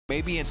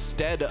maybe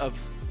instead of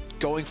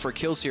going for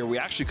kills here, we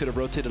actually could have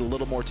rotated a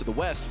little more to the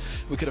west.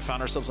 We could have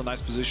found ourselves a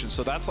nice position.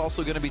 So that's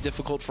also going to be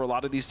difficult for a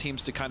lot of these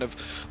teams to kind of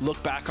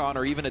look back on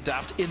or even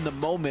adapt in the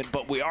moment.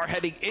 But we are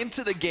heading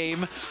into the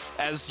game,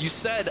 as you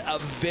said, a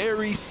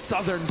very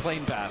southern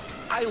plane path.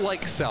 I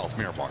like South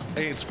Miramar.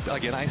 It's,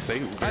 again, I say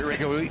very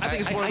regularly. I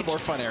think it's one of the more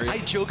fun areas. I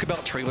joke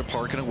about Trailer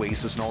Park and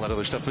Oasis and all that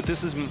other stuff, but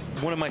this is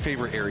one of my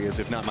favorite areas,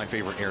 if not my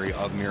favorite area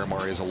of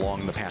Miramar, is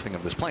along the pathing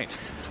of this plane.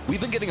 We've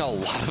been getting a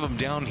lot of them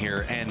down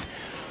here, and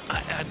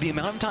the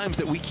amount of times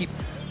that we keep,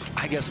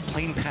 I guess,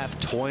 plane path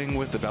toying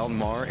with the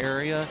Valmar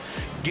area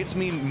gets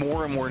me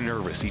more and more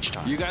nervous each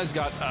time. You guys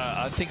got,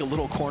 I think, a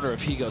little corner of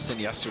Higos in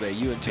yesterday.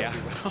 You and Toby.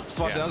 Yeah. I was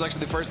watching. That was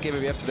actually the first game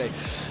of yesterday.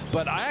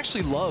 But I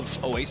actually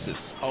love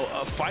Oasis.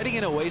 Fighting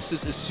in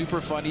Oasis is super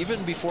fun.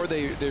 Even before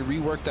they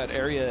reworked that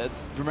area,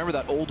 remember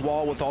that old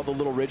wall with all the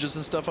little ridges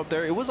and stuff up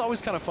there? It was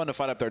always kind of fun to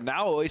fight up there.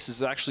 Now Oasis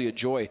is actually a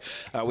joy.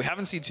 We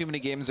haven't seen too many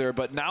games there,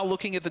 but now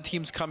looking at the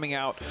teams coming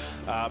out,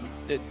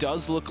 it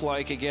does look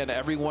like, again,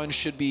 everyone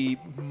should be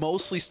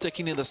mostly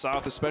sticking to the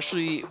south,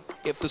 especially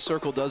if the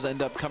circle does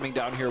end up coming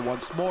down here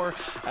once more,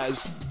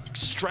 as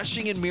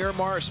stretching in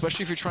Miramar,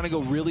 especially if you're trying to go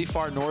really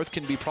far north,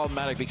 can be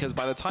problematic because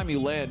by the time you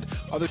land,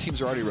 other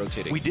teams are already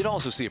rotating. We did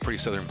also see a pretty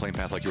southern plane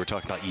path like you were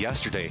talking about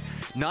yesterday.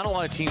 Not a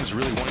lot of teams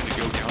really wanting to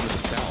go down to the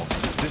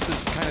south. This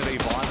is kind of a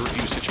VOD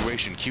review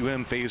situation.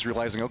 QM, FaZe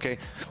realizing, okay,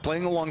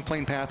 playing along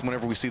plane path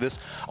whenever we see this,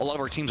 a lot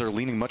of our teams are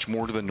leaning much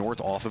more to the north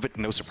off of it.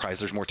 No surprise,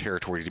 there's more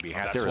territory to be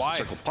had there as the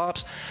circle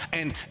pops,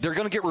 and they're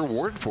going to get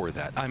rewarded for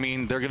that. I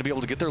mean, they're going to be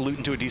able to get their loot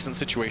into a decent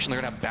situation.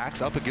 They're going to have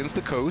backs up against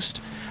the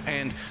coast,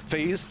 and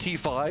FaZe,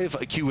 T5,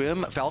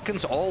 QM,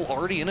 Falcons all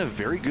already in a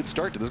very good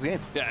start to this game.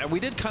 Yeah, and we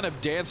did kind of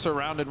dance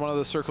around in one of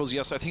the circles.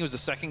 Yes, I think it was the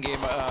second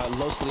game,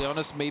 Los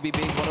Leones maybe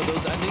being one of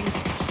those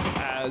endings,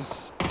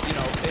 as, you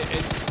know,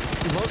 it's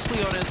Los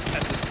Leones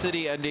as a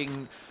city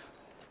ending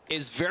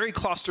is very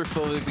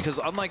claustrophobic because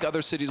unlike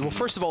other cities, well,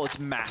 first of all, it's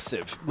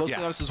massive. Los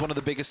Leones is one of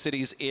the biggest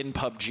cities in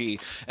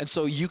PUBG. And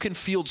so you can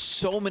field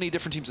so many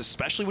different teams,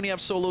 especially when you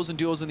have solos and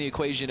duos in the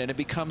equation, and it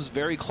becomes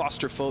very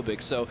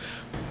claustrophobic. So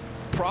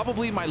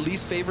probably my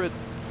least favorite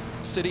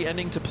city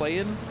ending to play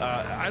in.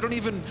 I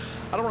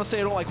don't want to say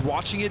I don't like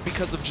watching it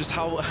because of just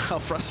how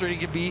frustrating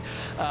it can be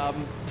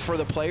for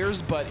the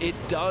players, but it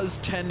does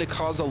tend to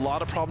cause a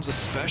lot of problems,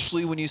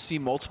 especially when you see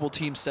multiple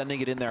teams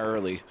sending it in there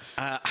early.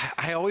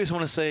 I always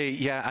want to say,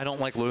 yeah, I don't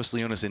like Los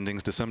Leones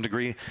endings to some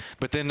degree,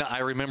 but then I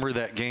remember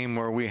that game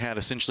where we had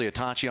essentially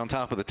Itachi on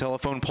top of the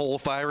telephone pole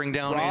firing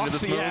down into the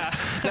smokes.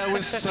 Yeah. That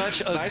was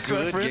such a nice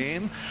good reference.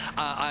 game.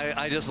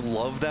 I just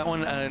love that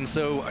one, and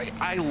so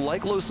I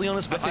like Los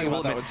Leones, but I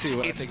will admit,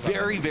 it's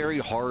very, very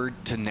hard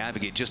to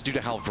navigate just due to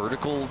how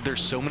vertical.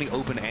 There's so many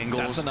open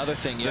angles. That's another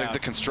thing, yeah. The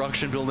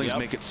construction buildings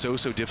make it so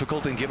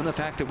difficult, and given the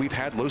fact that we've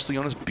had Los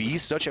Leones be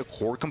such a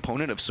core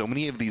component of so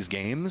many of these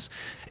games,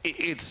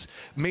 it's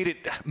made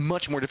it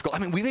much more difficult. I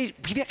mean, we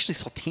actually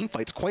saw team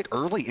fights quite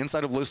early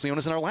inside of Los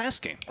Leones in our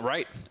last game.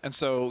 Right, and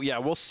so, yeah,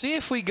 we'll see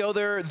if we go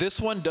there. This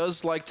one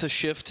does like to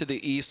shift to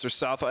the east or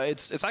south.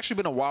 It's actually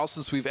been a while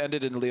since we've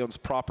ended in Leones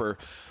proper.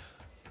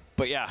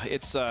 But yeah,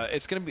 it's going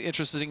to be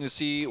interesting to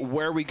see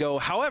where we go.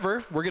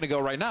 However, we're going to go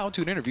right now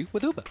to an interview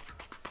with Uba.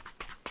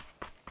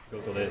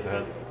 Still 2 days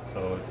ahead,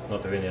 so it's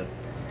not a win yet.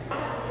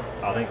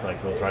 I think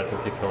we'll try to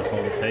fix our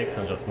small mistakes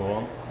and just move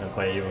on and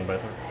play even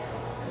better.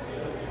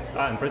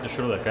 I'm pretty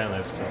sure they can.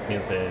 It just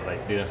means they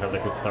didn't have a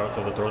good start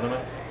of the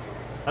tournament.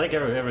 I think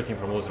every team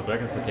from loser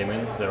bracket who came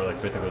in, they were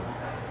pretty good.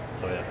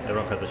 So yeah,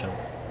 everyone has a chance.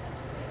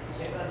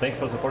 Thanks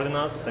for supporting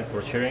us. Thanks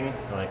for cheering.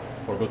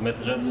 For good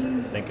messages.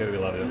 Thank you. We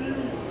love you.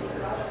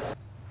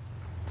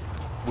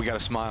 We got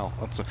a smile.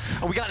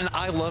 We got an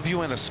I love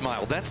you and a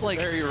smile. That's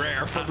very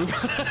rare for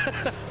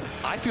Uba.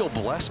 I feel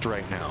blessed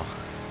right now.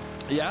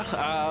 Yeah,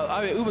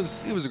 I mean, it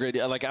was a great.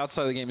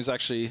 Outside of the game, he's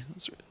actually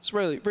it's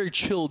really very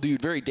chill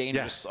dude, very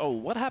dangerous. Yeah. Oh,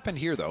 what happened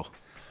here though?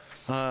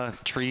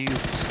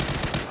 Trees.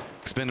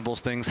 Expendables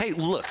things. Hey,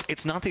 look,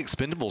 it's not the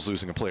Expendables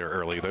losing a player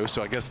early, though,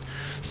 so I guess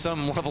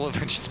some level of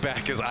vengeance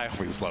back is, I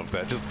always love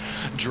that. Just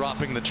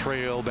dropping the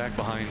trail back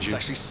behind you. It's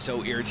actually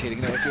so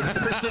irritating, though, if you're the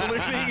person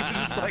looting. You're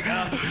just like,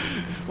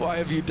 why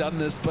have you done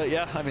this? But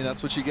yeah, I mean,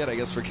 that's what you get, I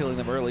guess, for killing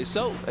them early.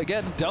 So,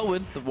 again,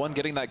 Delwyn, the one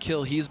getting that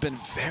kill, he's been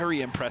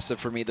very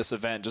impressive for me this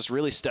event, just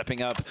really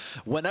stepping up.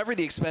 Whenever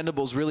the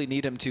Expendables really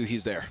need him to,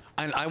 he's there.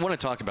 And I want to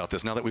talk about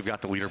this now that we've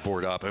got the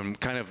leaderboard up and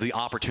kind of the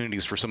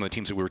opportunities for some of the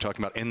teams that we were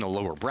talking about in the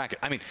lower bracket.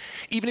 I mean,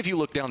 even if you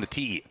look down to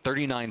TE,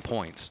 39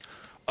 points.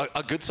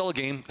 A good solid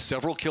game,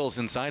 several kills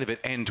inside of it,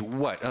 and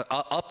what?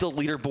 Up the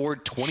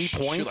leaderboard 20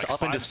 points, like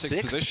up into 6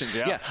 positions,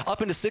 yeah,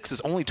 up into 6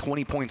 is only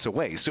 20 points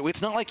away. So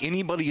it's not like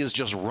anybody is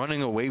just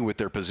running away with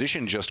their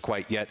position just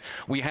quite yet.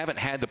 We haven't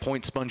had the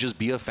point sponges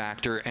be a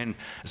factor, and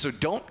so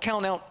don't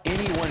count out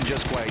anyone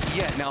just quite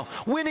yet. Now,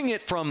 winning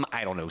it from,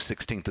 I don't know,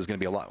 16th is going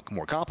to be a lot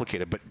more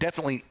complicated, but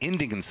definitely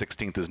ending in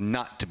 16th is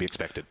not to be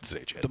expected at this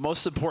stage yet. The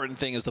most important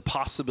thing is the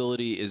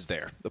possibility is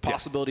there. The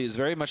possibility is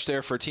very much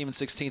there for a team in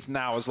 16th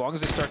now, as long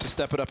as they start to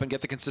step it up and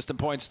get the consistent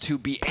points to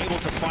be able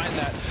to find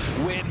that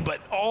win.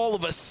 But all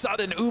of a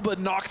sudden, Uba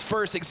knocked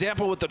first.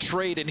 Example with the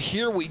trade, and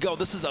here we go.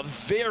 This is a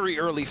very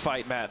early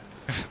fight, Matt.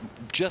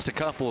 Just a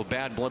couple of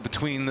bad blood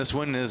between. This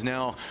one is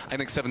now, I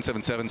think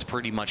 777's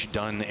pretty much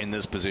done in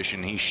this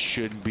position. He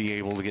should be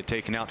able to get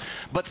taken out.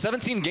 But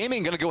 17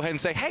 Gaming going to go ahead and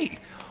say, hey,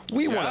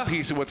 we want a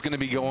piece of what's going to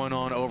be going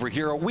on over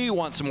here. We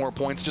want some more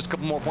points. Just a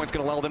couple more points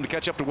going to allow them to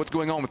catch up to what's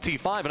going on with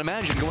T5. And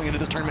imagine going into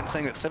this tournament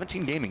saying that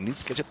 17 Gaming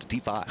needs to catch up to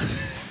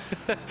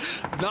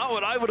T5. Not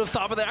what I would have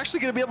thought, but they're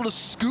actually going to be able to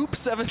scoop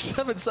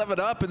 777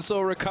 up. And so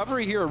a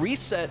recovery here, a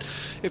reset,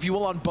 if you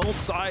will, on both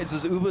sides,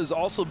 as Uba has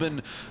also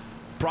been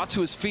brought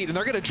to his feet, and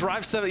they're going to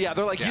drive 7. Yeah,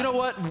 they're like, you know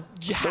what?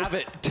 You have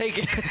it. Take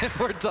it.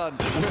 We're done.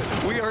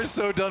 We are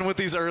so done with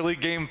these early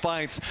game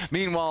fights.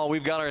 Meanwhile,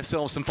 we've got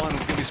ourselves some fun.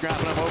 It's going to be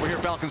scrapping up over here.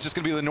 Falcon's just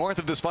going to be the north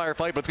of this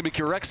firefight, but it's going to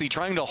be Kurexi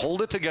trying to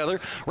hold it together.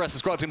 Rest of the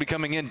squad's going to be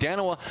coming in.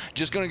 Danoa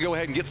just going to go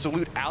ahead and get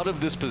Salute out of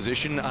this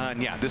position.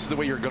 And yeah, this is the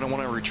way you're going to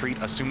want to retreat.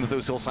 Assume that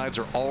those hillsides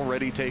are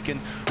already taken.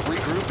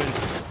 Regroup,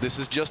 and this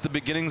is just the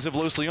beginnings of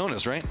Los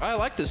Leones, right? I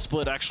like this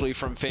split, actually,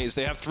 from FaZe.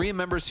 They have 3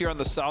 members here on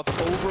the south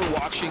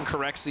overwatching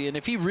Kurexi, and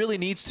if he really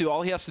needs to,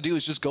 all he has to do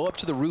is just go up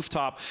to the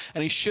rooftop,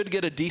 and he should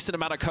get a decent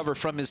amount of cover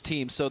from his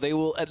team. So they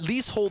will at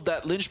least hold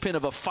that linchpin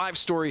of a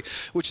 5-story,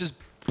 which is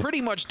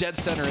pretty much dead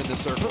center in the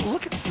circle. But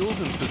look at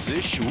Silzen's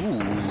position. Ooh,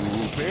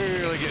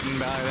 barely getting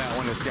by that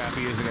one.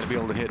 Scappy isn't going to be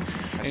able to hit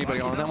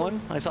anybody on that one.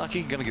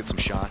 Isaki going to get some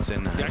shots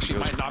in. He actually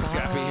might knock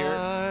Scappy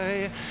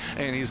here.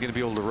 And he's going to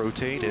be able to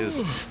rotate.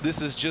 As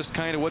this is just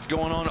kind of what's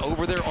going on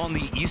over there on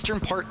the eastern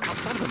part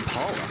outside of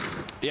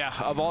Impala. Yeah,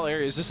 of all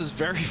areas, this is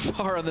very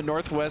far on the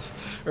northwest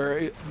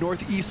or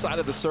northeast side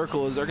of the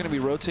circle, as they're going to be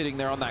rotating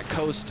there on that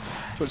coast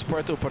towards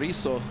Puerto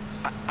Paraiso.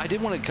 I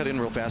did want to cut in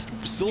real fast.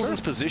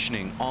 Silzen's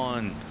positioning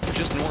on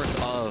just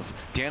north of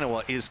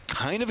Danoa is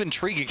kind of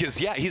intriguing because,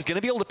 yeah, he's going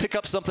to be able to pick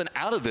up something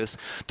out of this.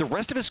 The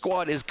rest of his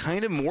squad is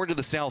kind of more to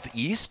the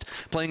southeast,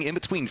 playing in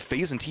between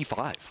FaZe and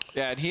T5.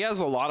 Yeah, and he has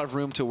a lot of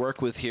room to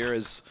work with here.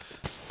 As,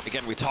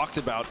 again, we talked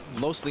about,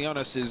 Los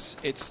Leones is,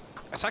 it's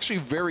actually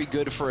very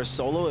good for a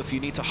solo if you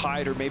need to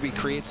hide or maybe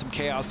create some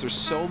chaos. There's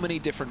so many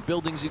different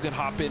buildings you can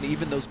hop in.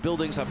 Even those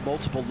buildings have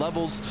multiple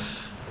levels.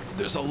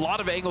 There's a lot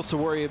of angles to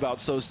worry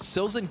about. So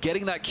Silzen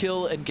getting that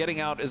kill and getting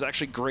out is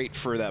actually great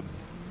for them.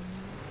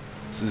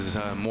 This is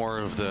more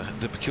of the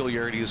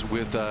peculiarities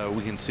with,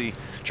 we can see,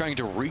 trying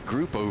to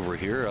regroup over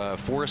here.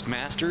 Forest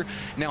Master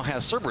now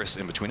has Cerberus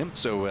in between him,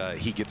 so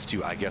he gets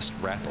to, I guess,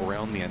 wrap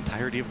around the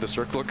entirety of the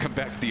circle or come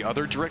back the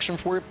other direction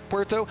for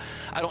Puerto.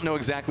 I don't know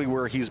exactly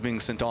where he's being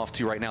sent off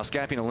to right now.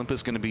 Scappy and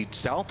Olympus going to be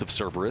south of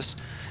Cerberus,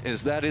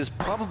 as that is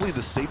probably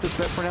the safest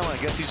bet for now. I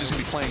guess he's just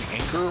going to be playing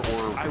Anchor,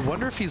 or... I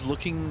wonder if he's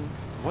looking...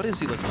 What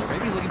is he looking for?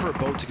 Maybe he's looking for a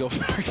boat to go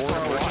very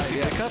far away.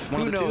 Yeah. Pickup?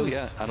 One of the two?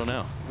 Yeah, I don't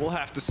know. We'll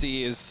have to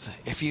see. Is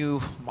if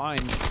you mind,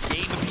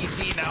 Game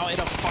PT now in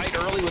a fight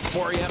early with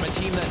 4AM, a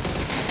team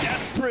that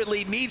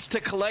desperately needs to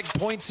collect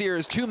points here,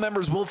 as 2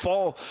 members will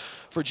fall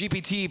for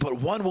GPT, but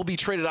 1 will be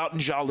traded out in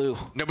Jalu.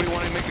 Nobody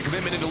wanting to make the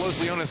commitment into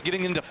Los Leones,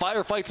 getting into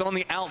firefights on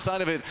the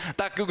outside of it.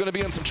 Daku going to be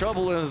in some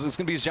trouble, as it's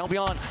going to be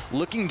Xiaopian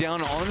looking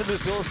down onto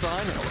this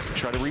hillside.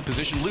 Try to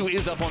reposition. Lu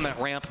is up on that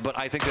ramp, but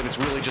I think that it's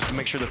really just to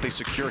make sure that they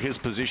secure his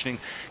positioning,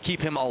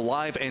 keep him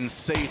alive and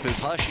safe, as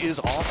Hush is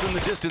off in the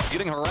distance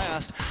getting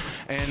harassed.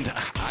 And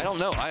I don't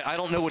know. I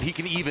don't know what he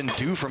can even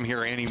do from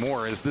here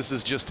anymore, as this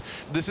is just,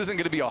 this isn't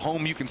going to be a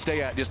home you can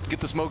stay at. Just get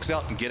the smokes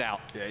out and get out.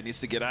 Yeah, he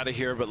needs to get out of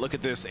here, but look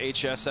at this.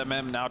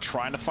 HSMM now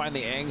trying to find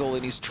the angle,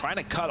 and he's trying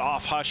to cut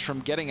off Hush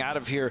from getting out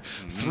of here.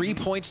 3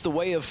 points the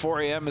way of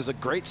 4AM is a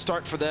great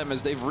start for them,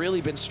 as they've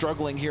really been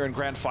struggling here in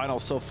Grand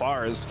Finals so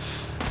far. As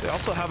they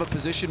also have a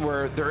position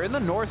where they're in the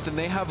north, and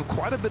they have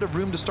quite a bit of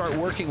room to start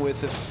working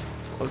with.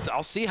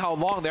 I'll see how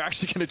long they're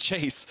actually going to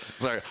chase.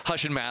 Sorry,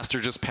 Hush and Master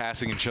just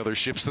passing each other's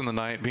ships in the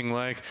night, being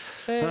like,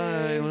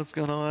 hey, what's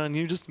going on?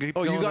 You just keep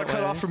going you got that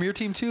cut way. off from your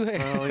team too? Hey.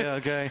 Oh, yeah,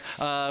 okay.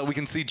 We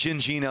can see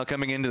Jinji now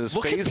coming into this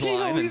FaZe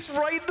line. He's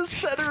right in the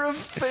center of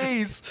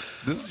FaZe.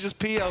 This is just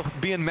PO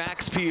being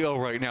max PO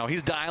right now.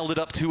 He's dialed it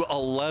up to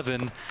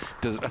 11.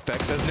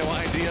 Effects has no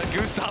idea.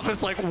 Gustav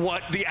is like,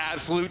 what the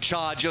absolute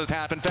chod just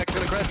happened? Fex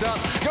gonna crest out.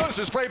 Goes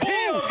for spray.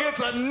 PO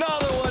gets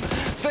another one.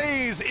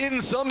 FaZe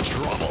in some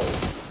trouble.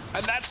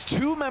 And that's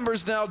 2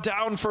 members now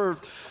down for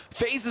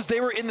FaZe.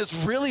 They were in this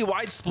really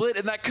wide split,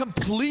 and that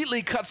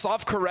completely cuts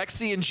off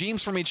Kurexi and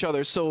Jeems from each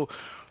other. So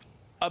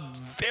a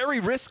very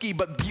risky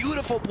but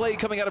beautiful play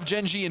coming out of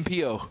Genji and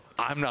PO.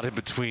 I'm not in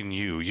between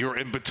you. You're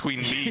in between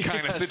me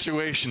kind of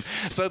situation.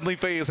 Suddenly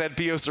FaZe had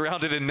PO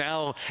surrounded, and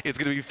now it's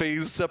going to be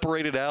FaZe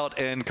separated out,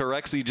 and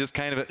Kurexi just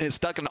kind of is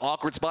stuck in an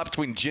awkward spot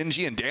between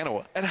Genji and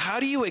Danoa. And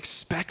how do you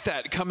expect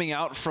that coming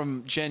out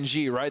from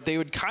Genji, right? They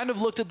would kind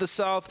of looked at the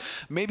south,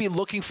 maybe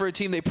looking for a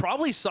team. They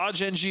probably saw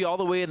Genji all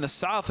the way in the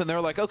south, and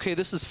they're like, okay,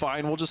 this is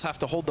fine. We'll just have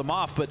to hold them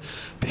off. But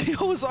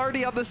PO was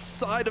already on the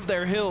side of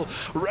their hill,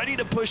 ready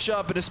to push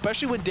up, and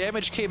especially when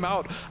damage came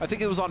out, I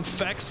think it was on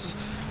Fex,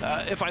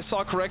 if I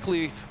saw correctly,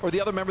 or the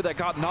other member that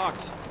got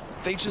knocked,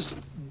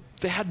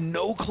 they had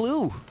no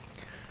clue.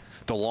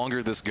 the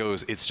longer this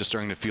goes, it's just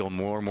starting to feel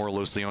more and more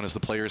Los Leones. The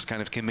players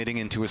kind of committing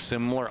into a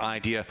similar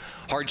idea.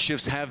 Hard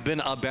shifts have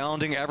been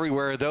abounding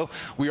everywhere, though.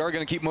 We are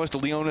going to keep most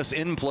of Leones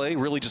in play.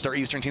 Really, just our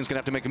Eastern team's going to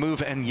have to make a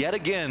move. And yet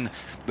again,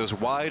 those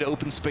wide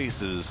open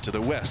spaces to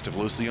the west of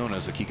Los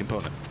Leones, a key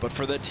component. But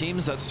for the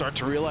teams that start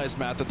to realize,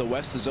 Matt, that the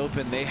west is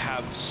open, they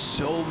have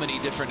so many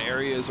different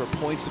areas or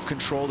points of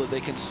control that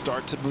they can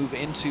start to move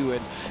into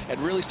and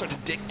really start to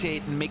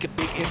dictate and make a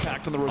big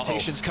impact on the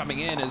rotations coming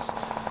in.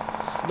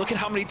 Look at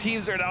how many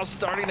teams are now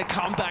starting to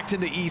compact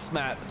in the East,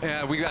 Matt.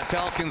 Yeah, we got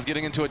Falcons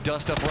getting into a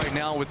dust-up right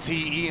now with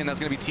TE, and that's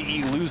going to be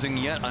TE losing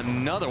yet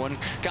another one.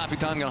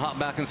 Capitan going to hop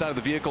back inside of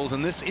the vehicles,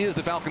 and this is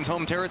the Falcons'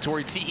 home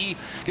territory. TE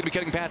going to be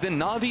cutting path in.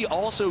 Na'Vi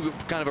also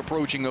kind of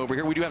approaching over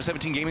here. We do have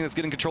 17 Gaming that's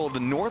getting control of the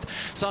north.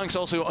 Sonic's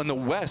also on the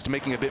west,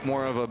 making a bit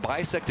more of a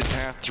bisected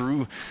path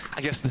through,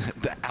 I guess,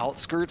 the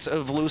outskirts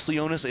of Los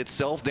Leones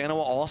itself.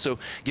 Danawa also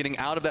getting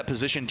out of that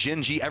position.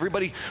 Gen G,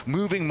 everybody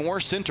moving more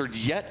centered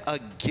yet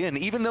again,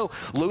 even though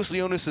Los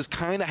Leones is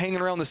kind of hanging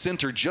around the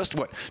center, just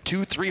what,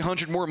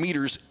 200-300 more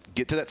meters,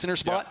 get to that center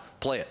spot,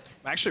 play it.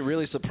 I'm actually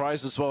really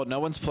surprised as well. No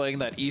one's playing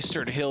that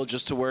eastern hill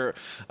just to where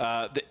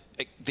the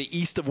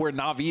east of where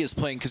Na'Vi is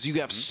playing, because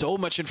you have so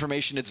much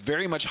information. It's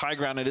very much high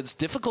ground, and it's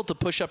difficult to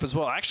push up as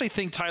well. I actually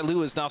think Tai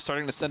Lu is now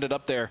starting to send it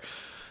up there.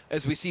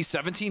 As we see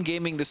 17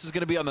 Gaming, this is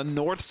going to be on the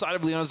north side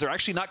of Leones. They're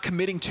actually not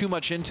committing too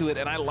much into it,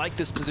 and I like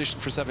this position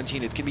for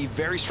 17. It's going to be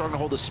very strong to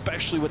hold,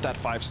 especially with that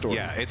 5-story.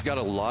 Yeah, it's got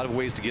a lot of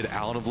ways to get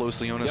out of Los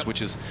Leones,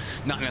 which is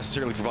not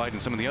necessarily provided in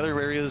some of the other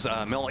areas.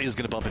 Mel is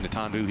going to bump into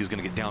Tanbu. He's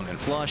going to get down and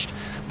flushed.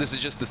 This is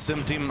just the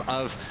symptom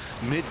of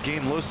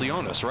mid-game Los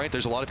Leones, right?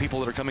 There's a lot of people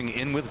that are coming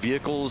in with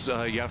vehicles.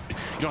 You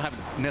don't have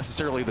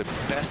necessarily the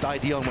best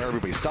idea on where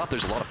everybody stopped.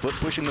 There's a lot of foot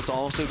pushing that's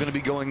also going to be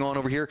going on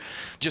over here.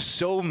 Just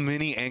so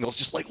many angles.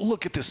 Just like,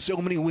 look at this. So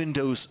many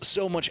windows,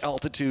 so much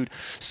altitude,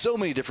 so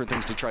many different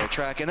things to try to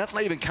track. And that's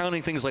not even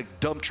counting things like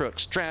dump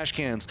trucks, trash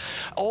cans,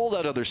 all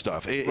that other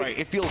stuff.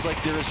 It feels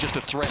like there is just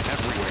a threat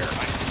everywhere.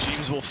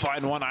 James will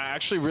find one. I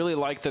actually really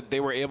like that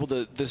they were able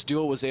to, this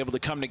duo was able to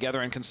come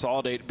together and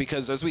consolidate,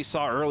 because as we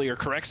saw earlier,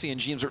 Corexi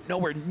and James are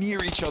nowhere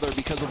near each other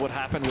because of what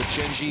happened with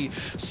Gen G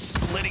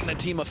splitting the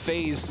team of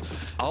FaZe.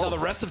 So the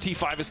rest of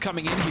T5 is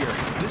coming in here.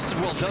 This is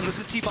well done. This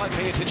is T5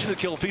 paying attention to the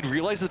kill feed,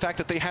 realize the fact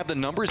that they have the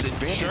numbers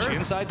advantage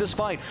inside this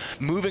fight,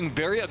 moving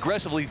very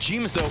aggressively.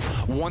 James, though,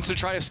 wants to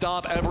try to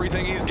stop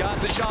everything. He's got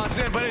the shots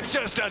in, but it's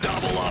just a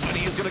double up, and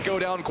he's going to go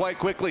down quite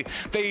quickly.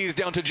 FaZe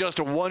down to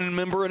just one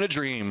member in a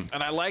dream.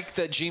 And I like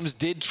that James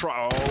did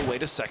try. Oh,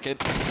 wait a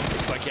second.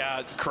 Looks like,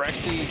 yeah,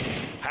 Corexi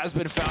has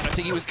been found. I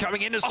think he was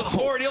coming in to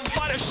support. He'll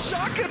find a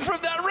shotgun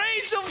from that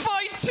range. He'll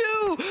find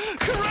two.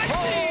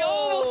 Corexi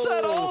almost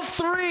had all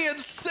three and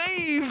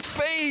saved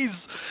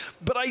FaZe.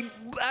 But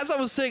as I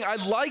was saying, I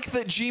like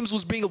that James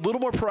was being a little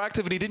more proactive,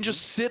 and he didn't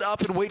just sit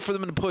up and wait for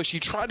them to push. He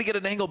tried to get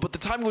an angle, but the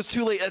timing was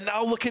too late. And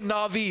now look at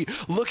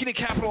Na'Vi looking to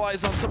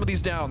capitalize on some of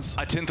these downs.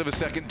 A 1/10 of a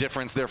second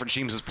difference there for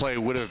James' play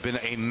would have been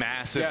a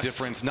massive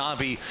difference.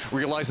 Na'Vi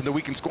realizing the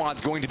weakened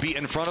squad's going to be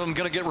in front of him,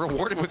 going to get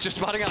rewarded with just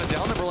spotting out a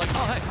down number. Like,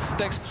 oh, hey,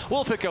 thanks.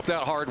 We'll pick up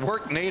that hard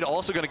work. Nade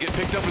also going to get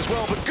picked up as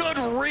well, but good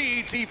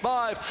read,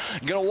 T5.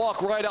 Going to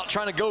walk right out,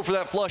 trying to go for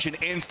that flush,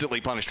 and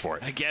instantly punished for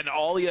it. Again,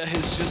 Alia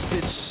has just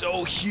been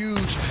so huge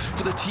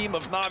for the team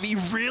of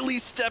Na'Vi, really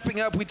stepping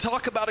up. We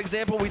talk about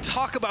Example, we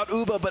talk about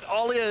Uba, but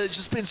Alia has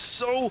just been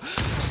so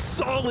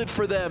solid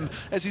for them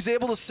as he's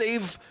able to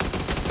save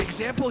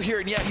Example here.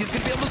 And yeah, he's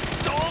going to be able to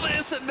stall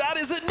this, and that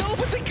is it. No,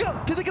 but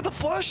did they get the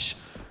flush?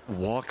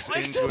 Walks into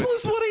Example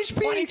it. is 1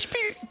 HP. 1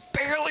 HP,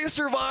 barely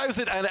survives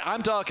it, and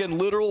I'm talking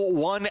literal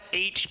 1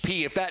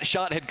 HP. If that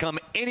shot had come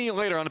any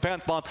later on the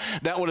path bomb,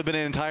 that would have been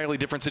an entirely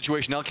different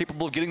situation. Now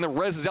capable of getting the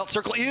reses out.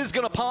 Circle is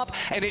going to pop,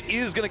 and it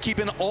is going to keep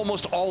in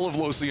almost all of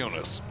Los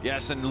Leones.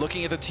 Yes, and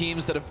looking at the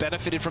teams that have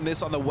benefited from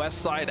this on the west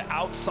side,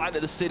 outside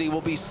of the city,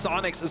 will be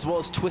Sonics as well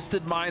as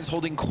Twisted Minds,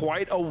 holding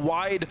quite a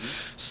wide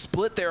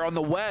split there on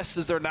the west,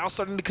 as they're now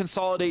starting to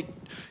consolidate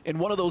in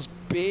one of those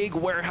big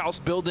warehouse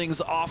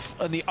buildings off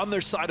on the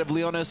other side of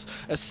Leones,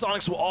 as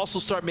Sonics will also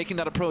start making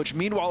that approach.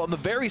 Meanwhile, on the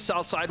very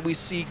south side, we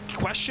see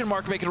Question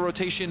Mark making a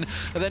rotation,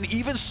 and then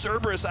even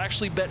Cerberus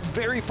actually bet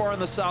very far in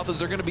the south, as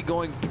they're going to be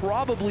going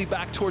probably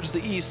back towards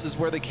the east, is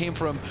where they came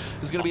from.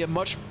 Is going to be a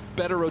much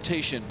better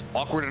rotation.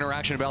 Awkward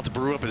interaction about to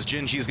brew up, as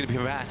Gen G is going to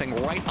be bathing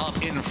right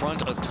up in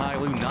front of Tai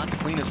Lu, not the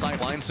cleanest sight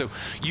line, so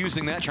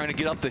using that, trying to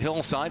get up the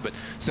hillside, but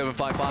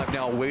 755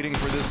 now waiting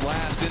for this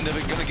last end of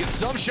it, going to get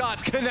some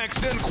shots,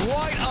 connects in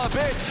quite a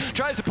bit,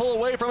 tries to pull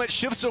away from it,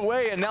 shifts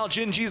away, and now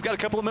Gen G's got a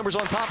couple of members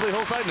on top of the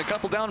hillside and a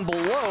couple down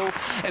below,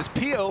 as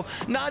Pio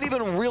not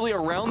even really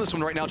around this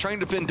one right now, trying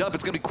to defend up.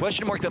 It's going to be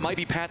Question Mark that might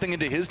be pathing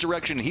into his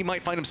direction. He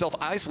might find himself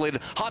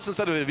isolated, hops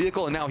inside of a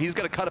vehicle, and now he's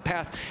got to cut a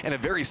path in a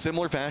very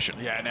similar fashion.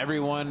 Yeah, and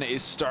everyone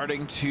is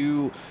starting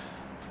to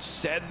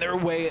send their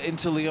way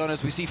into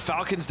Leones. We see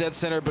Falcons dead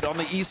center, but on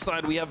the east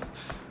side we have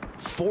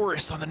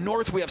Forest on the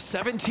north, we have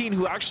 17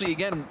 who actually,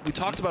 again, we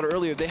talked about it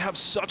earlier, they have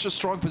such a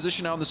strong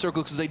position now in the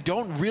circle because they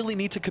don't really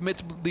need to commit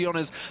to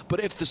Leones, but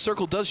if the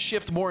circle does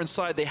shift more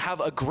inside, they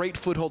have a great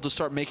foothold to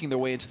start making their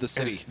way into the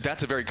city. And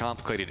that's a very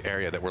complicated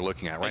area that we're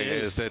looking at, right? It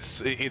is.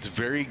 It's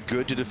very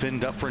good to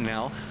defend up for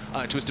now.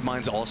 Twisted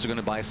Mind's also going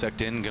to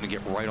bisect in, going to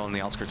get right on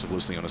the outskirts of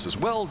Los Leones as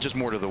well, just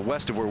more to the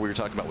west of where we were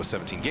talking about with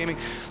 17 Gaming.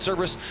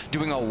 Cerberus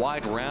doing a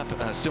wide wrap,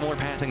 similar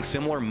pathing,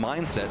 similar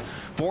mindset.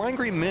 For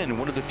Angry Men,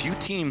 one of the few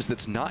teams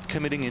that's not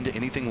committing into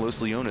anything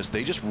Los Leones.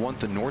 They just want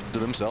the north to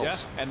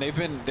themselves. Yeah, and they've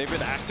been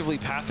actively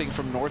pathing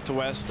from north to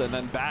west and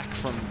then back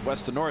from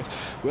west to north.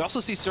 We also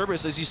see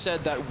Cerberus, as you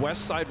said, that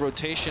west side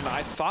rotation.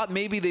 I thought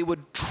maybe they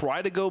would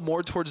try to go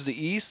more towards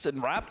the east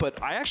and wrap,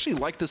 but I actually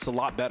like this a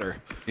lot better.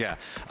 Yeah,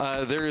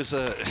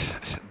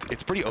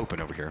 it's pretty open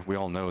over here. We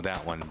all know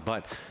that one,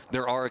 but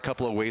there are a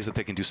couple of ways that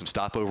they can do some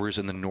stopovers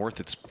in the north.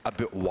 It's a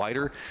bit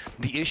wider.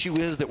 The issue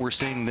is that we're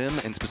seeing them,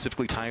 and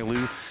specifically Tai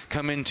Lu,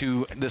 come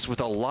into this with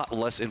a lot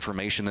less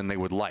information than they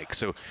would like.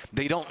 So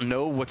they don't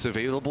know what's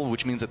available,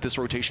 which means that this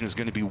rotation is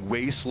going to be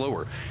way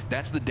slower.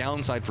 That's the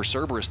downside for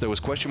Cerberus, though, as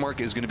Question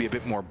Mark is going to be a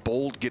bit more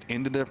bold, get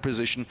into their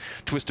position.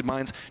 Twisted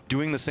Minds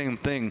doing the same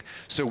thing.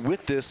 So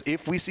with this,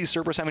 if we see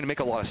Cerberus having to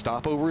make a lot of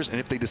stopovers, and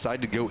if they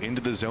decide to go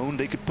into the zone,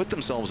 they could put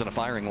themselves in a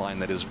firing line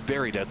that is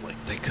very deadly.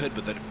 They could,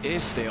 but then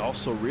if they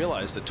also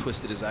realize that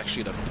Twisted is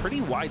actually in a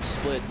pretty wide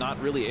split, not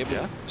really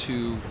able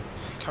to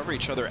cover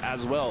each other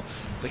as well,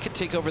 they could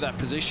take over that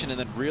position and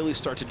then really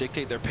start to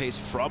dictate their pace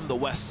from the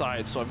west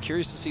side. So I'm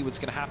curious to see what's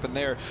going to happen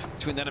there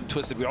between them and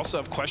Twisted. We also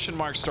have Question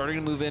Mark starting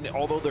to move in,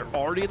 although they're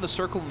already in the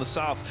circle in the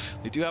south.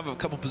 They do have a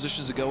couple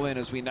positions to go in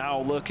as we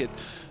now look at,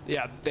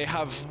 yeah, they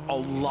have a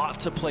lot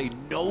to play.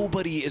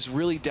 Nobody is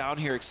really down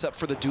here except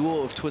for the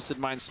duo of Twisted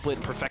Mind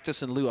Split,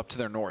 Perfectus and Lu up to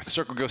their north.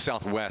 Circle goes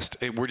southwest.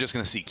 We're just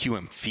going to see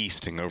QM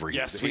feasting over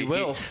here. Yes, we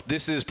will.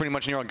 This is pretty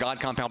much near a God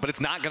compound, but it's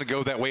not going to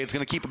go that way. It's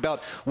going to keep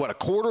about, what, a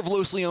quarter of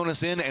Los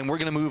Leones in, and we're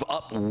going to move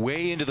up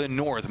way into the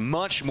north.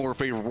 Much more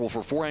favorable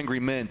for 4 Angry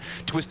Men,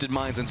 Twisted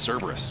Minds, and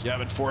Cerberus. Yeah,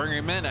 but 4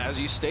 Angry Men,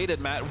 as you stated,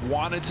 Matt,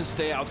 wanted to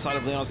stay outside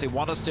of Leones. They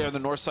wanted to stay on the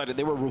north side, and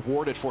they were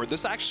rewarded for it.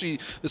 This actually,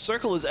 the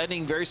circle is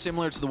ending very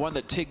similar to the one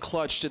that Tig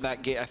clutched in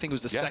that game. I think it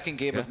was the second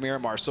game of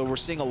Miramar. So we're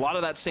seeing a lot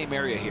of that same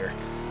area here.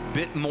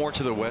 Bit more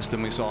to the west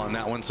than we saw on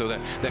that one, so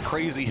that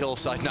crazy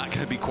hillside not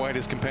going to be quite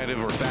as competitive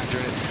or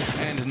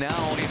factored in. And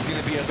now it's going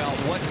to be about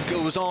what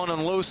goes on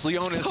Los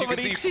Leones. So you can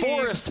see teams.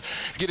 Forest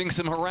getting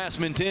some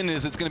harassment in,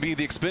 as it's going to be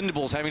the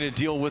Expendables having to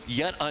deal with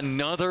yet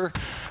another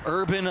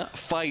urban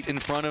fight in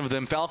front of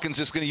them. Falcon's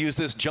just going to use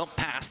this, jump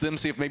past them,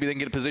 see if maybe they can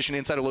get a position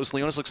inside of Los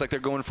Leones. Looks like they're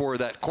going for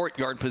that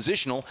courtyard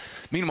positional.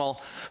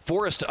 Meanwhile,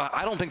 Forest,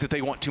 I don't think that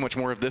they want too much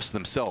more of this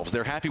themselves.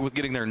 They're happy with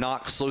getting their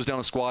knock, slows down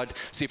a squad,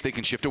 see if they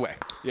can shift away.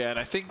 Yeah, and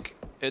I think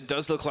it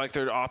does look like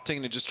they're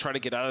opting to just try to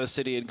get out of the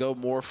city and go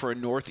more for a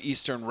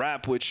northeastern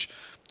wrap, which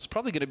is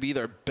probably going to be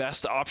their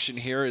best option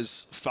here,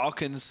 as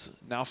Falcons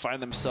now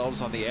find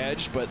themselves on the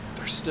edge, but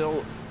they're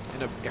still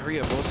in an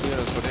area of Los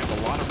Leones where they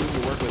have a lot of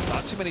room to work with.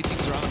 Not too many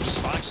teams around them,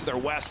 just Sonics to their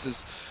west,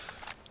 as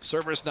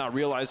Cerberus now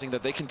realizing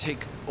that they can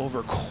take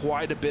over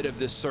quite a bit of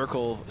this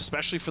circle,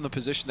 especially from the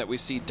position that we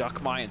see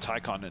Duck Mai and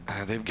Taikon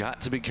in. They've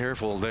got to be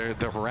careful.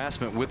 The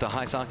harassment with the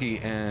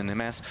Haisaki and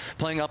MS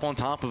playing up on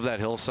top of that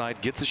hillside,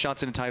 gets the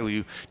shots into Tai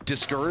Lu,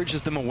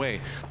 discourages them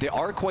away. They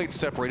are quite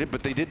separated,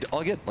 but they did,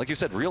 again, like you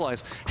said,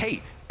 realize,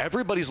 hey,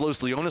 everybody's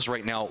Los Leones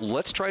right now.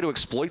 Let's try to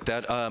exploit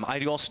that. I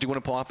do also want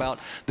to pop out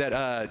that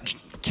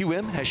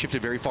QM has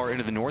shifted very far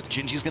into the north.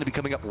 Genji's going to be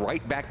coming up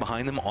right back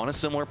behind them on a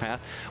similar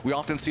path. We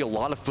often see a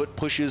lot of foot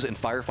pushes and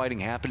firefighting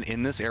happen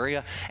in this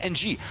area. And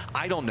gee,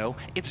 I don't know.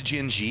 It's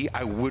Gen G.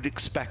 I would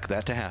expect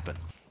that to happen.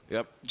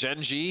 Yep,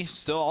 Gen G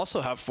still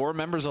also have 4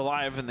 members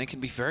alive, and they can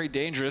be very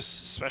dangerous,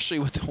 especially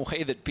with the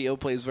way that PO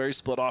plays very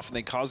split off, and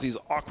they cause these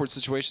awkward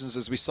situations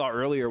as we saw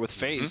earlier with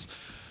FaZe.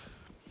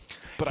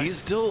 But I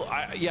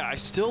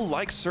still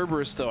like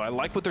Cerberus, though. I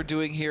like what they're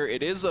doing here.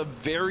 It is a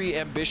very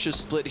ambitious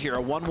split here,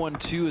 a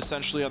 1-1-2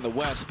 essentially on the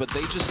west, but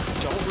they just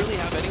don't really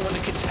have anyone to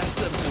contest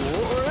them.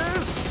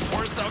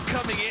 Forest now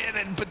coming in,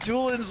 and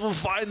Petulins will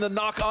find the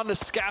knock on to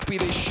Scappy.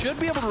 They should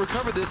be able to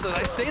recover this. As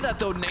I say that,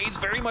 though, nade's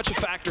very much a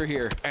factor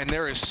here. And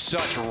there is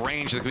such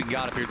range that we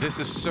got up here. This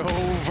is so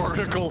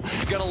vertical.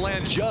 Gonna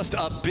land just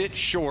a bit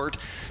short.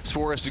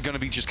 Forest is gonna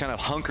be just kind of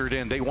hunkered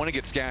in. They want to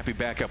get Scappy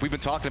back up. We've been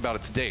talking about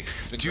it today.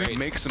 Dude,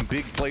 make some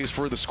big plays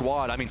for the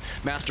squad. I mean,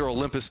 Master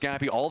Olympus,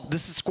 Scappy, all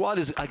this squad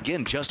is,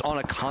 again, just on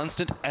a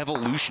constant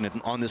evolution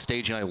on this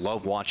stage, and I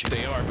love watching.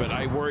 They are, but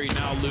I worry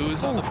now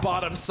Lu's on the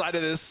bottom side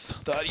of this.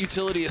 The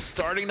utility is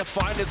starting to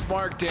find its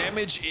mark.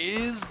 Damage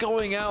is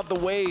going out the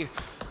way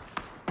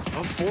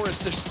of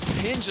Forest. Their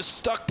pin just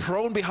stuck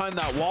prone behind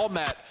that wall,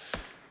 Matt.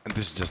 And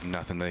this is just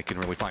nothing they can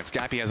really find.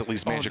 Scappi has at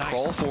least managed to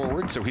crawl nice.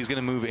 forward, so he's going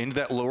to move into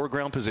that lower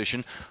ground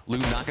position. Lou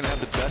not going to have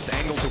the best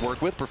angle to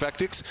work with.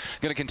 Perfectix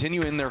going to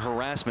continue in their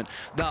harassment.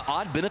 The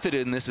odd benefit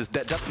in this is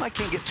that Duckmike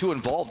can't get too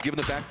involved given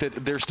the fact that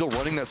they're still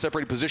running that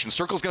separated position.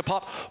 Circle's going to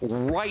pop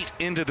right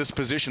into this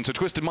position. So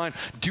Twisted Mind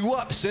do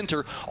up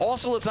center.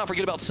 Also, let's not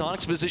forget about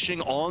Sonic's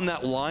positioning on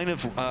that line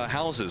of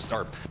houses,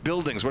 or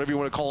buildings, whatever you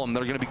want to call them,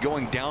 that are going to be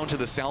going down to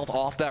the south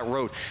off that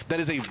road.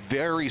 That is a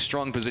very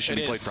strong position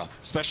to play from.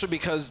 Especially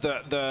because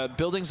the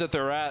buildings that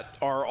they're at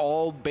are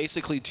all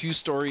basically 2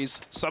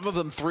 stories, some of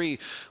them 3,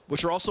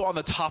 which are also on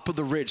the top of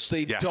the ridge. So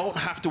they don't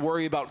have to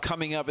worry about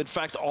coming up. In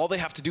fact, all they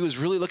have to do is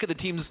really look at the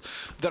teams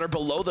that are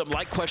below them,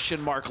 like Question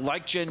Mark,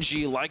 like Gen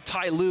G, like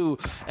Tai Lu,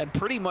 and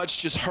pretty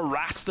much just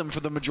harass them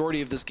for the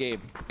majority of this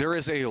game. There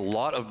is a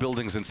lot of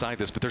buildings inside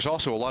this, but there's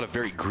also a lot of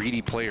very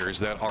greedy players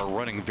that are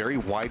running very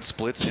wide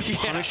splits and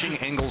punishing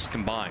angles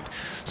combined.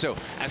 So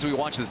as we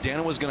watch this,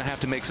 Dano is going to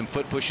have to make some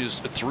foot pushes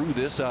through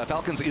this.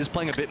 Falcons is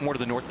playing a bit more to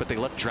the north, but they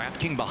left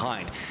DraftKing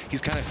behind.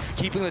 He's kind of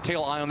keeping the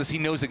tail eye on this. He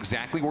knows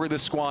exactly where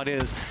this squad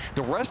is.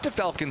 The rest of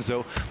Falcons,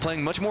 though,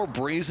 playing much more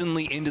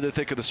brazenly into the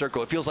thick of the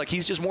circle. It feels like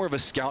he's just more of a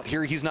scout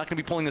here. He's not going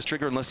to be pulling this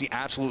trigger unless he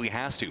absolutely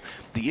has to.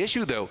 The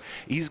issue, though,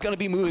 he's going to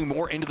be moving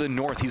more into the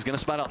north. He's going to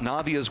spot out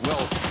Navi as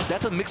well.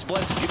 That's a mixed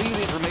blessing, giving you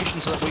the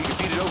information so that way you can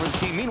feed it over to the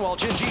team. Meanwhile,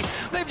 Gen G,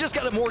 they've just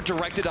got a more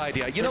directed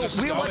idea. You know,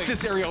 we like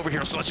this area over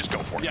here, so let's just go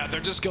for it. Yeah, they're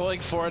just going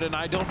for it, and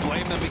I don't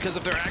blame them, because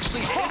if they're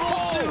actually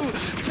able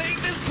to take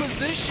this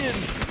position,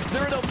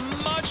 they're in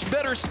a much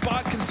better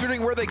spot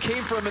considering where they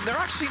came from, and they're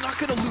actually not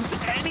going to lose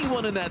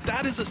anyone in that.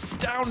 That is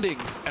astounding.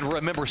 And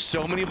remember,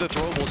 so many of the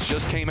throwables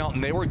just came out,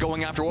 and they were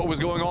going after what was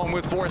going on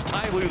with Forrest.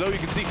 Tai Lu, though, you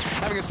can see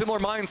having a similar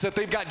mindset.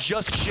 They've got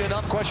just chin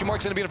up. Question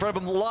Mark's going to be in front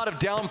of them. A lot of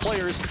down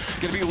players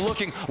going to be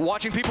looking,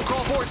 watching people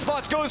crawl forward.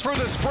 Spots goes for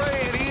the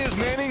spray, and he is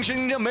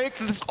managing to make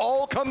this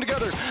all come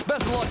together.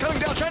 Best of luck coming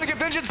down, trying to get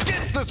vengeance,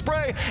 gets the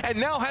spray, and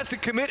now has to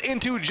commit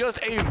into just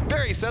a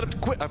very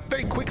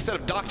quick set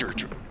of doctor.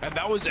 And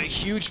that was a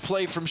huge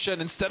play from Shen.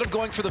 Instead of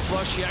going for the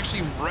flush, he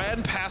actually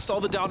ran past all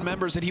the down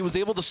members, and he was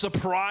able to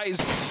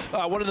surprise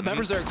one of the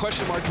members there in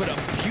Question Mark, but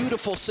a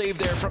beautiful save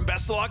there from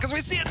Best of Luck as we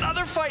see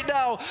another fight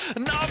now.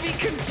 Navi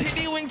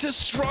continuing to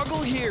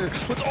struggle here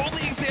with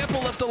only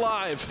Example left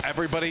alive.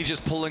 Everybody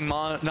just pulling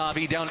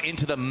Navi down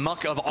into the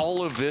muck of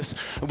all of this.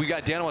 We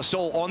got Dano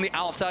Soul on the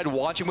outside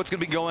watching what's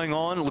going to be going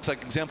on. It looks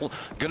like Example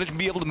going to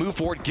be able to move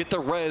forward, get the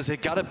res.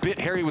 It got a bit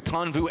hairy with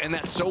Tanvu and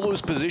that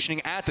Solo's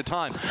positioning at the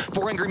time.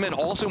 4 Angry Men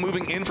also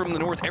moving in from the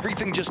north.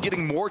 Everything just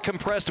getting more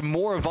compressed,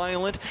 more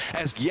violent,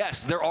 as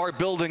yes, there are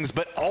buildings,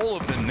 but all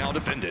of them now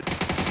defended.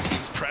 These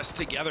teams pressed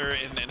together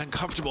in an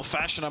uncomfortable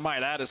fashion, I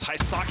might add, as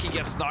Haisaki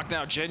gets knocked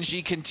out. Gen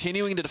G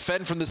continuing to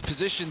defend from this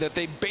position that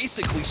they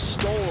basically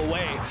stole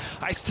away.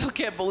 I still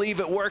can't believe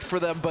it worked for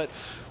them, but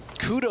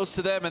kudos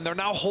to them, and they're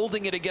now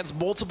holding it against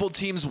multiple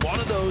teams, one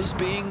of those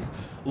being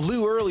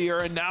Lou earlier,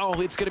 and now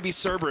it's going to be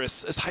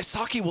Cerberus, as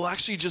Haisaki will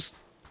actually just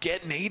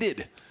get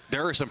naded.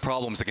 There are some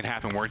problems that can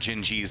happen where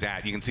Gen G's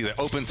at. You can see the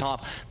open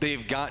top. They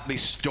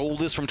stole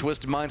this from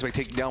Twisted Minds by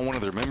taking down one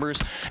of their members,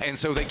 and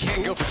so they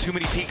can't go for too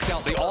many peeks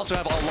out. They also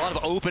have a lot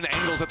of open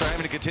angles that they're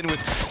having to contend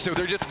with, so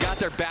they're just got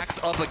their backs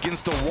up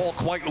against the wall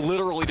quite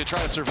literally to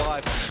try to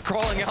survive.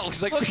 Crawling out,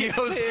 looks like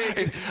Pio's,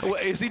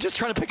 is he just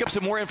trying to pick up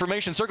some more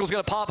information? Circle's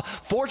gonna pop.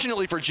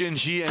 Fortunately for Gen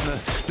G and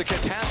the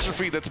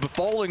catastrophe that's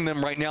befalling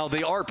them right now,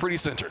 they are pretty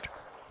centered.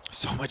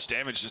 So much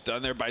damage just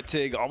done there by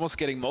Tig, almost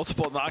getting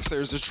multiple knocks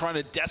there. Just trying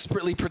to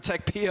desperately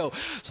protect Pio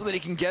so that he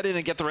can get in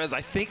and get the res.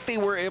 I think they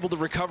were able to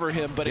recover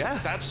him, but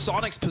that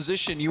Sonic's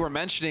position you were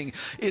mentioning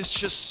is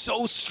just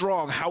so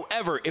strong.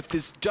 However, if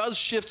this does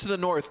shift to the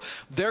north,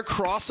 their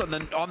cross on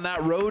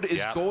that road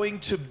is going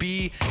to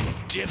be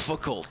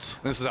difficult.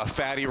 This is a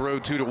fatty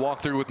road too to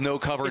walk through with no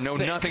cover,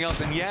 nothing else.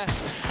 And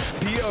yes,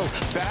 Pio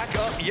back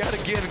up yet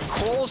again,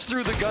 crawls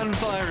through the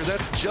gunfire.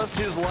 That's just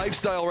his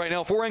lifestyle right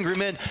now. 4 Angry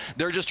Men,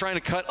 they're just trying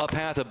to cut a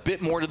path a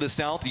bit more to the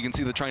south. You can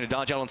see they're trying to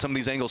dodge out on some of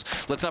these angles.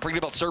 Let's not forget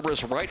about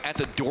Cerberus right at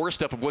the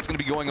doorstep of what's going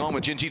to be going on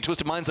with Gen G.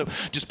 Twisted Minds, though,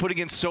 just putting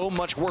in so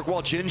much work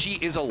while Gen G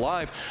is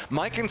alive.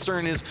 My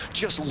concern is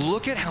just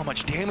look at how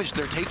much damage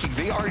they're taking.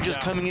 They are just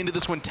coming into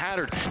this one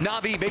tattered.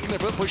 Navi making their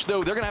foot push,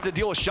 though. They're going to have to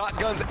deal with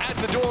shotguns at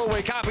the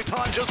doorway.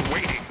 Capitan just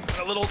waiting.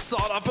 A little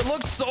sawed off. It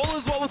looks Soul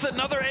as well with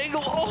another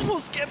angle.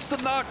 Almost gets the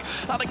knock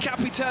on a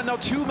Capitan. Now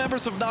 2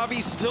 members of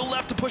Navi still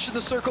left to push in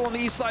the circle on the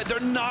east side. They're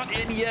not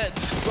in yet.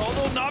 So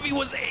although Navi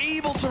was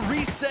able to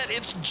reset,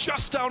 it's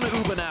just down to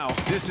Uba now.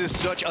 This is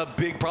such a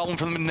big problem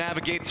for them to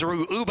navigate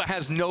through. Uba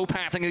has no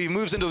pathing. If he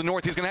moves into the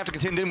north, he's going to have to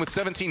contend in with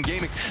 17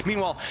 Gaming.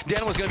 Meanwhile,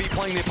 Dano is going to be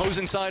playing the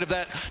opposing side of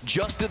that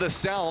just to the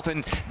south,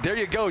 and there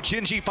you go.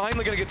 Gen G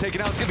finally going to get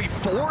taken out. It's going to be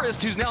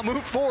Forrest who's now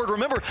moved forward.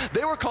 Remember,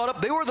 they were caught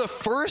up. They were the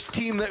first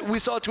team that we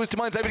saw Twisted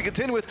Minds having to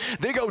contend with.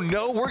 They go,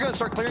 no, we're going to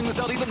start clearing this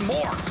out even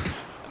more.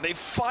 They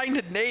find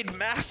a nade.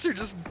 Master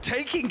just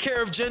taking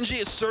care of Genji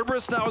as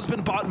Cerberus now has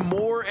been bought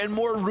more and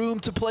more room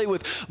to play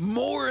with,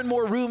 more and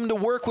more room to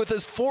work with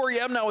as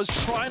 4EM now is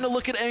trying to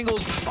look at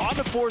angles on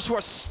the Force who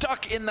are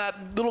stuck in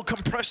that little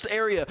compressed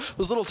area,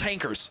 those little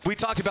tankers. We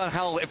talked about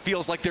how it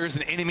feels like there's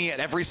an enemy at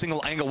every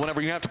single angle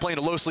whenever you have to play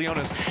into Los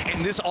Leones,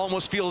 and this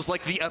almost feels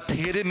like the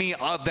epitome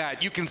of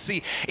that. You can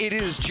see it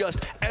is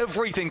just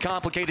everything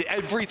complicated.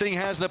 Everything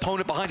has an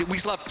opponent behind it. We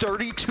still have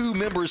 32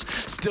 members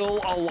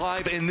still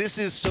alive, and this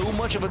is so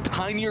much of a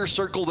tinier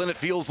circle than it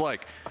feels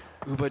like.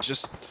 Uba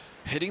just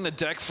hitting the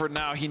deck for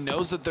now. He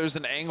knows that there's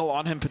an angle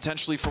on him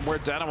potentially from where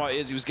Danawa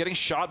is. He was getting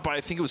shot by,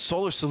 I think it was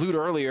Solar Salute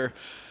earlier,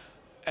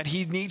 and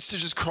he needs to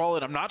just crawl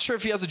in. I'm not sure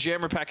if he has a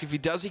jammer pack. If he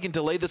does, he can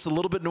delay this a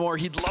little bit more.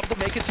 He'd love to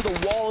make it to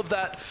the wall of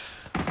that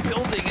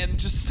building and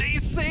just stay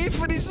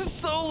safe, and he's just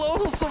so low.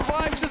 He'll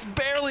survive just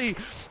barely.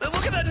 And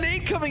look at that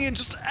nade coming in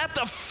just at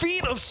the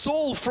feet of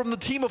Soul from the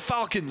team of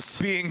Falcons.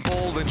 Being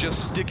bold and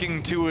just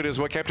sticking to it is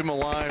what kept him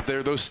alive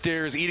there. Those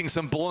stairs, eating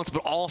some bullets,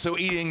 but also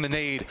eating the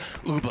nade.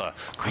 Uba,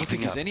 I don't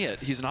think he's in yet.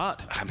 He's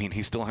not. I mean,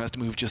 he still has to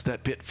move just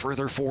that bit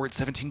further forward.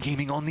 17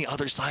 Gaming on the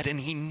other side, and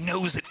he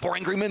knows it. 4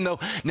 Angry Men, though,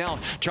 now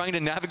trying to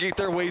navigate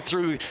their way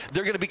through.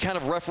 They're going to be kind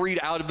of refereed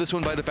out of this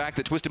one by the fact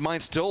that Twisted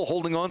Mind's still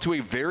holding on to a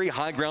very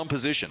high ground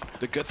position.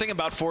 The good thing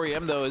about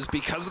 4EM, though, is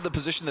because of the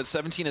position that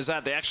 17 is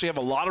at, they actually have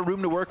a lot of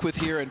room to work with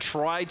here and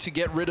try to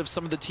get rid of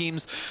some of the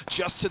teams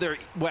just to their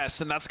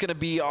west, and that's going to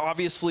be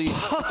obviously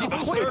Team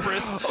of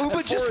Cerberus.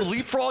 Uba just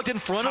leapfrogged in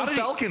front of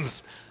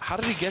Falcons. How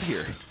did he get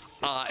here?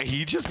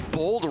 He just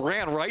bold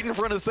ran right in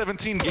front of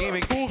 17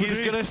 Gaming.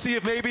 He's going to see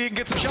if maybe he can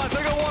get some shots.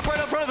 They're going to walk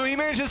right in front of him. He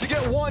manages to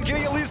get one. Can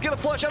he at least get a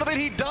flush out of it?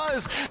 He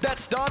does. That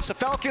stops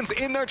Falcons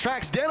in their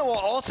tracks. Danawa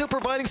also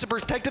providing some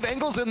protective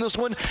angles in this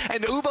one.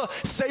 And Uba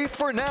safe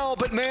for now,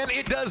 but man,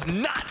 it does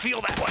not feel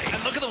that way.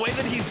 And look at the way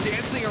that he's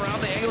dancing around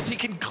the angles. He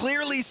can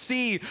clearly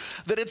see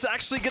that it's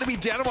actually going to be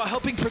Danawa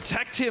helping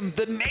protect him.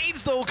 The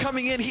nades, though,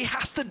 coming in, he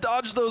has to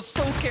dodge those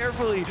so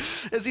carefully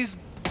as he's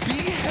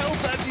being held,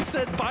 as you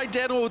said, by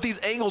Danawa with these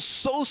angles.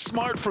 So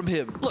smart from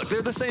him. Look,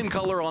 they're the same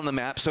color on the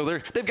map, so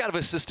they've got to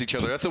assist each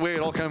other. That's the way it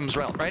all comes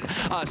around, right?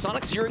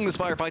 Sonic's hearing this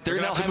firefight. They're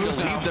now having to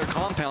leave their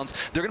compounds.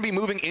 They're going to be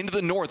moving into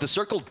the north. The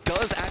circle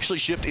does actually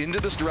shift into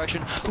this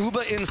direction.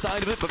 Uba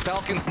inside of it, but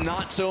Falcons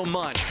not so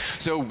much.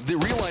 So they're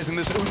realizing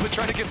this. Uba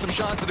trying to get some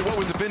shots into what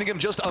was defending him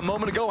just a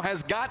moment ago.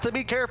 Has got to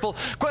be careful.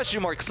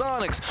 Question mark.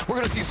 Sonics. We're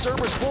going to see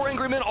Cerberus, 4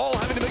 Angry Men all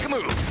having to make a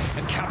move.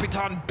 And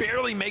Capitan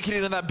barely making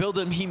it in that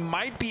building. He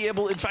might be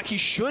able, in fact, he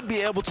should be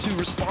able to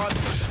respond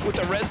with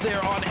the res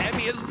there on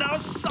Emmy, as now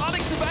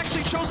Sonics have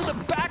actually chosen to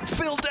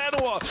backfill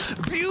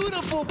Danawa.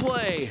 Beautiful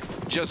play.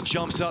 Just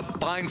jumps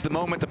up, finds the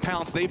moment to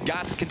pounce. They've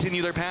got to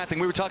continue their pathing.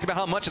 We were talking about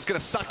how much it's going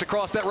to suck to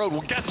cross that road.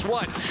 Well, guess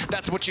what?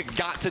 That's what you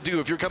got to do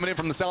if you're coming in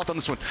from the south on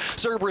this one.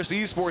 Cerberus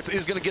Esports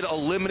is going to get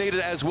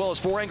eliminated, as well as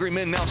 4 Angry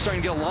Men now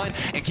starting to get a line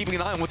and keeping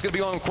an eye on what's going to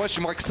be on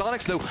question mark.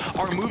 Sonics,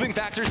 though, are moving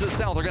factors to the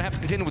south. They're going to have to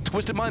contend with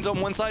Twisted Minds on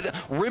one side,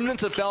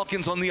 remnants of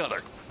Falcons on the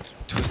other.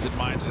 Twisted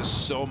Minds has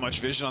so much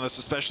vision on this,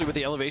 especially with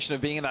the elevation of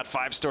being in that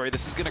 5-story.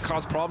 This is going to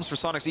cause problems for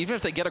Sonics. Even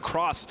if they get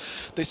across,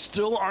 they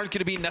still aren't going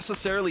to be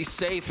necessarily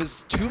safe,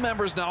 as 2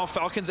 members now,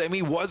 Falcons,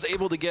 Emmy was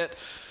able to get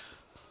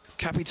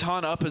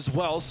Capitan up as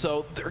well,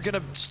 so they're going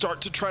to start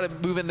to try to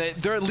move in.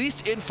 They're at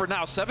least in for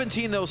now.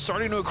 17, though,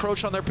 starting to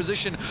encroach on their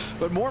position,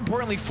 but more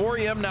importantly,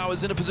 4EM now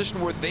is in a position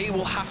where they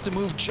will have to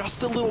move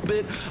just a little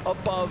bit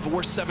above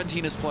where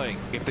 17 is playing.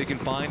 If they can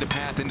find a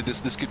path into this,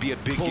 this could be a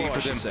big game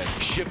for them.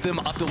 Shift them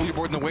up the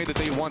leaderboard in the way that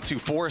they want to.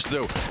 Forest,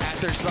 though, at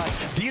their side.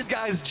 These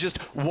guys just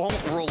won't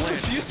relent.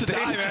 Refuse to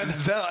die, man.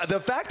 The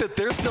fact that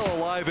they're still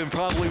alive in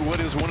probably what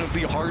is one of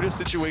the hardest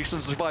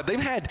situations to survive. They've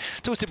had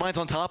Twisted Minds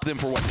on top of them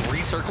for, what, 3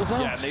 circles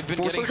now? Yeah, and they've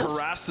been getting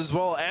harassed as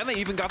well, and they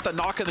even got the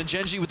knock on the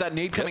Genji with that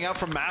nade coming out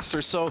from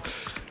Master. So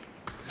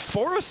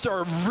Forest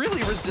are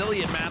really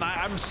resilient, man.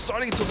 I'm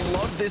starting to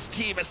love this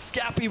team.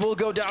 Escapi will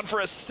go down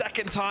for a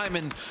 2nd time,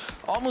 and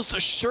almost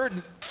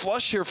assured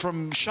flush here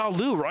from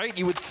Xiaolu, right?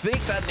 You would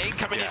think that nade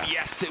coming in,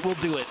 yes, it will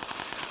do it.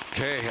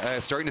 Okay,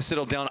 starting to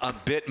settle down a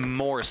bit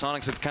more.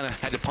 Sonics have kind of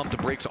had to pump the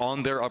brakes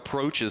on their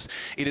approaches.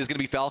 It is going to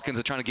be Falcons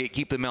that are trying to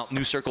keep them out.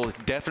 New circle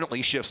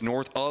definitely shifts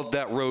north of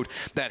that road,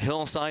 that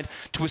hillside.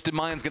 Twisted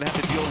Mind's going to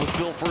have to deal with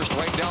Bill first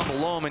right down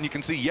below him, and you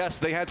can see, yes,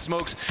 they had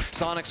smokes.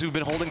 Sonics, who've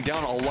been holding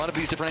down a lot of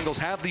these different angles,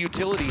 have the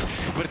utility,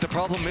 but the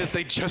problem is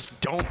they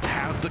just don't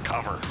have the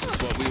cover. This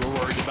is what we were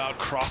worried about.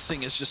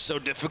 Crossing is just so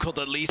difficult.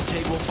 At least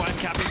Tate will find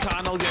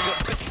Capitan.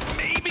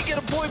 Maybe get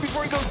a point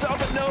before he goes down,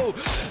 but no.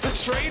 The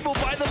trade will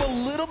buy them a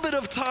little bit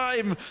of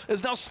time,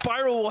 as now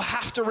Spiral will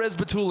have to res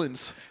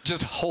Batulins.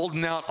 Just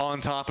holding out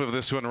on top of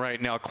this one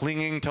right now,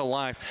 clinging to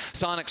life.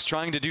 Sonic's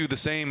trying to do the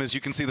same, as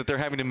you can see that they're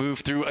having to move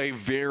through a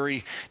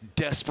very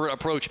desperate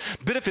approach.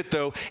 Benefit,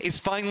 though, is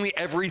finally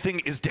everything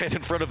is dead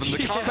in front of them.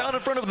 The compound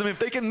in front of them, if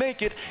they can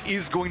make it,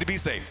 is going to be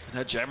safe.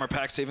 That jammer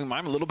pack saving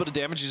Mime. A little bit of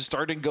damage is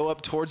starting to go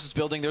up towards this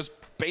building. There's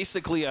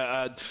basically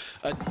a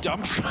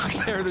dump truck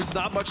there. There's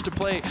not much to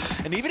play.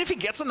 And even if he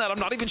gets on that, I'm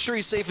not even sure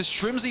he's safe, as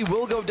Shrimsy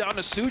will go down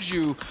to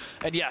Suju.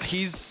 And yeah,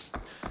 he's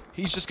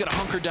he's just going to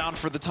hunker down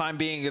for the time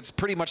being. It's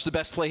pretty much the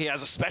best play he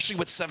has, especially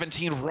with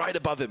 17 right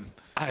above him.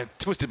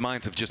 Twisted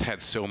Minds have just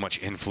had so much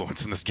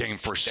influence in this game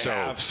for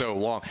so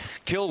long.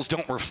 Kills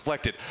don't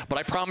reflect it, but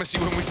I promise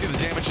you when we see the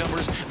damage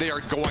numbers, they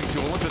are going to.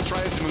 Olympus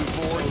tries to move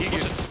forward, he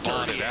gets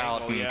spotted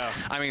out.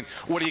 I mean,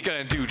 what are you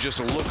going to do? Just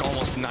look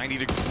almost 90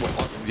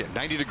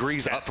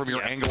 degrees up from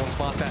your angle and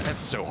spot that?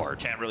 That's so hard.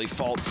 Can't really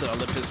fault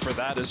Olympus for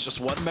that. It's just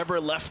one member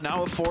left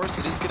now of Force.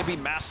 It is going to be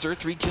Master.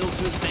 3 kills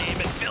to his name,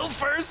 and Phil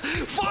first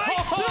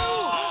finds 2!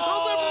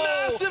 Those are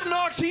massive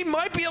knocks. He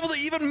might be able to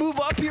even move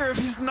up here if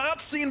he's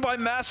not seen by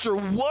Master.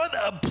 What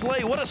a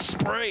play, what a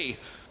spray.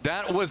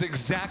 That was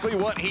exactly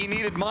what he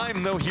needed.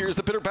 Mime, though, here's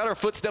the pitter-patter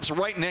footsteps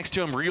right next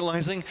to him,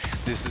 realizing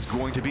this is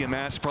going to be a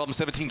massive problem.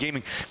 17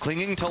 Gaming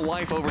clinging to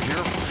life over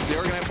here. They are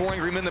going to have 4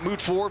 angry men that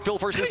moved forward. Phil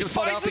first is going to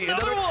spot out the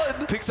end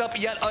of it. Picks up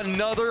yet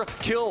another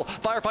kill.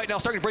 Firefight now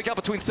starting to break out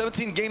between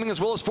 17 Gaming as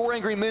well as 4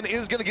 angry men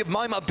is going to give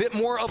Mime a bit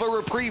more of a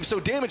reprieve. So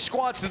damage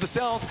squads to the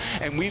south,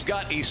 and we've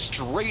got a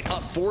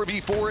straight-up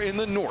 4v4 in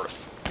the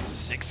north.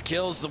 6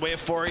 kills the way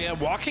of 4EM.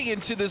 Walking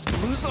into this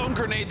blue zone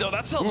grenade, though,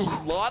 that's a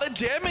lot of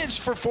damage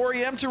for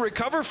 4EM to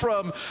recover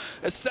from.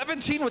 A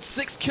 17 with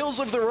 6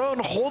 kills of their own,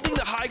 holding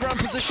the high ground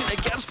position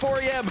against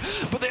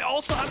 4EM. But they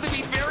also have to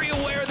be very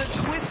aware that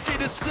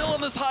Twisted is still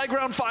on this high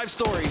ground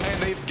 5-story.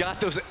 And they've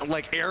got those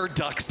like air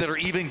ducts that are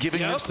even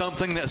giving them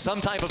something, that some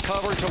type of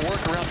cover to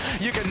work around.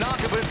 You can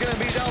knock it, but it's going to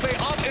be Dalve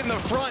up in the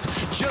front.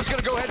 Just going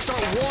to go ahead and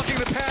start walking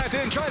the path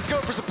in. Tries to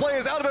go for some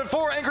plays out of it.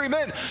 4 angry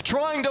men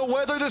trying to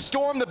weather the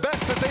storm the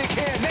best that they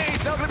can.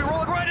 Nade's now going to be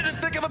rolling right in the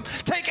thick of him.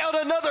 Take out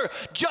another.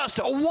 Just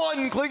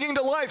 1 clinging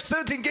to life.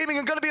 17 Gaming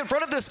are going to be in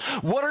front of this.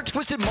 What are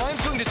Twisted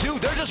Minds going to do?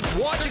 They're just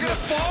watching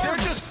this. They're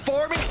just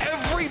farming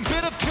every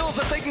bit of kills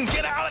that they can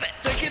get out of it.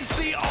 They can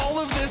see all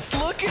of this.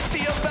 Look at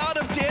the amount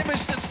of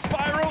damage that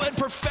Spyro and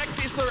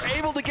Perfectus are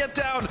able to get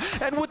down.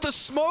 And with the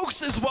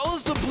smokes as well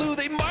as the blue,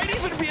 they might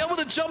even be able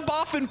to jump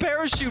off and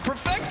parachute.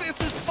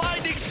 Perfectus is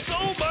finding so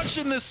much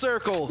in this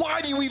circle.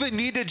 Why do you even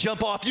need to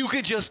jump off? You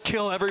could just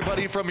kill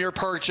everybody from your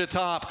perch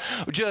atop.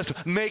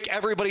 Just make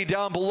everybody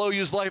down below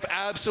you's life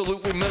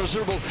absolutely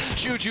miserable.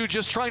 Juju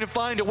just trying to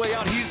find a way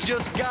out. He's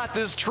just got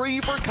this tree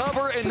for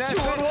cover, and that's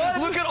it.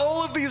 Look at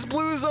all of these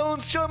blue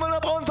zones coming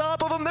up on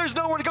top of him. There's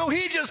nowhere to go.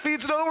 He just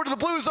feeds it over to the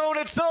blue zone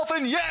itself,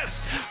 and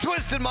yes,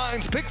 Twisted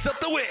Minds picks up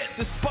the win.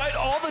 Despite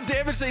all the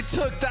damage they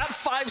took, that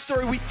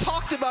 5-story, we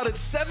talked about it.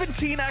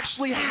 17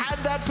 actually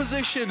had that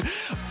position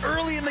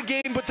early in the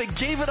game, but they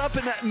gave it up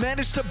and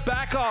managed to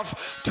back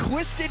off.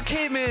 Twisted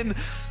came in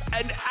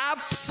and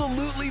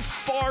absolutely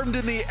farmed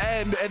in the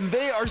end, and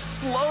they are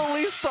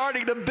slowly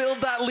starting to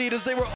build that lead as they were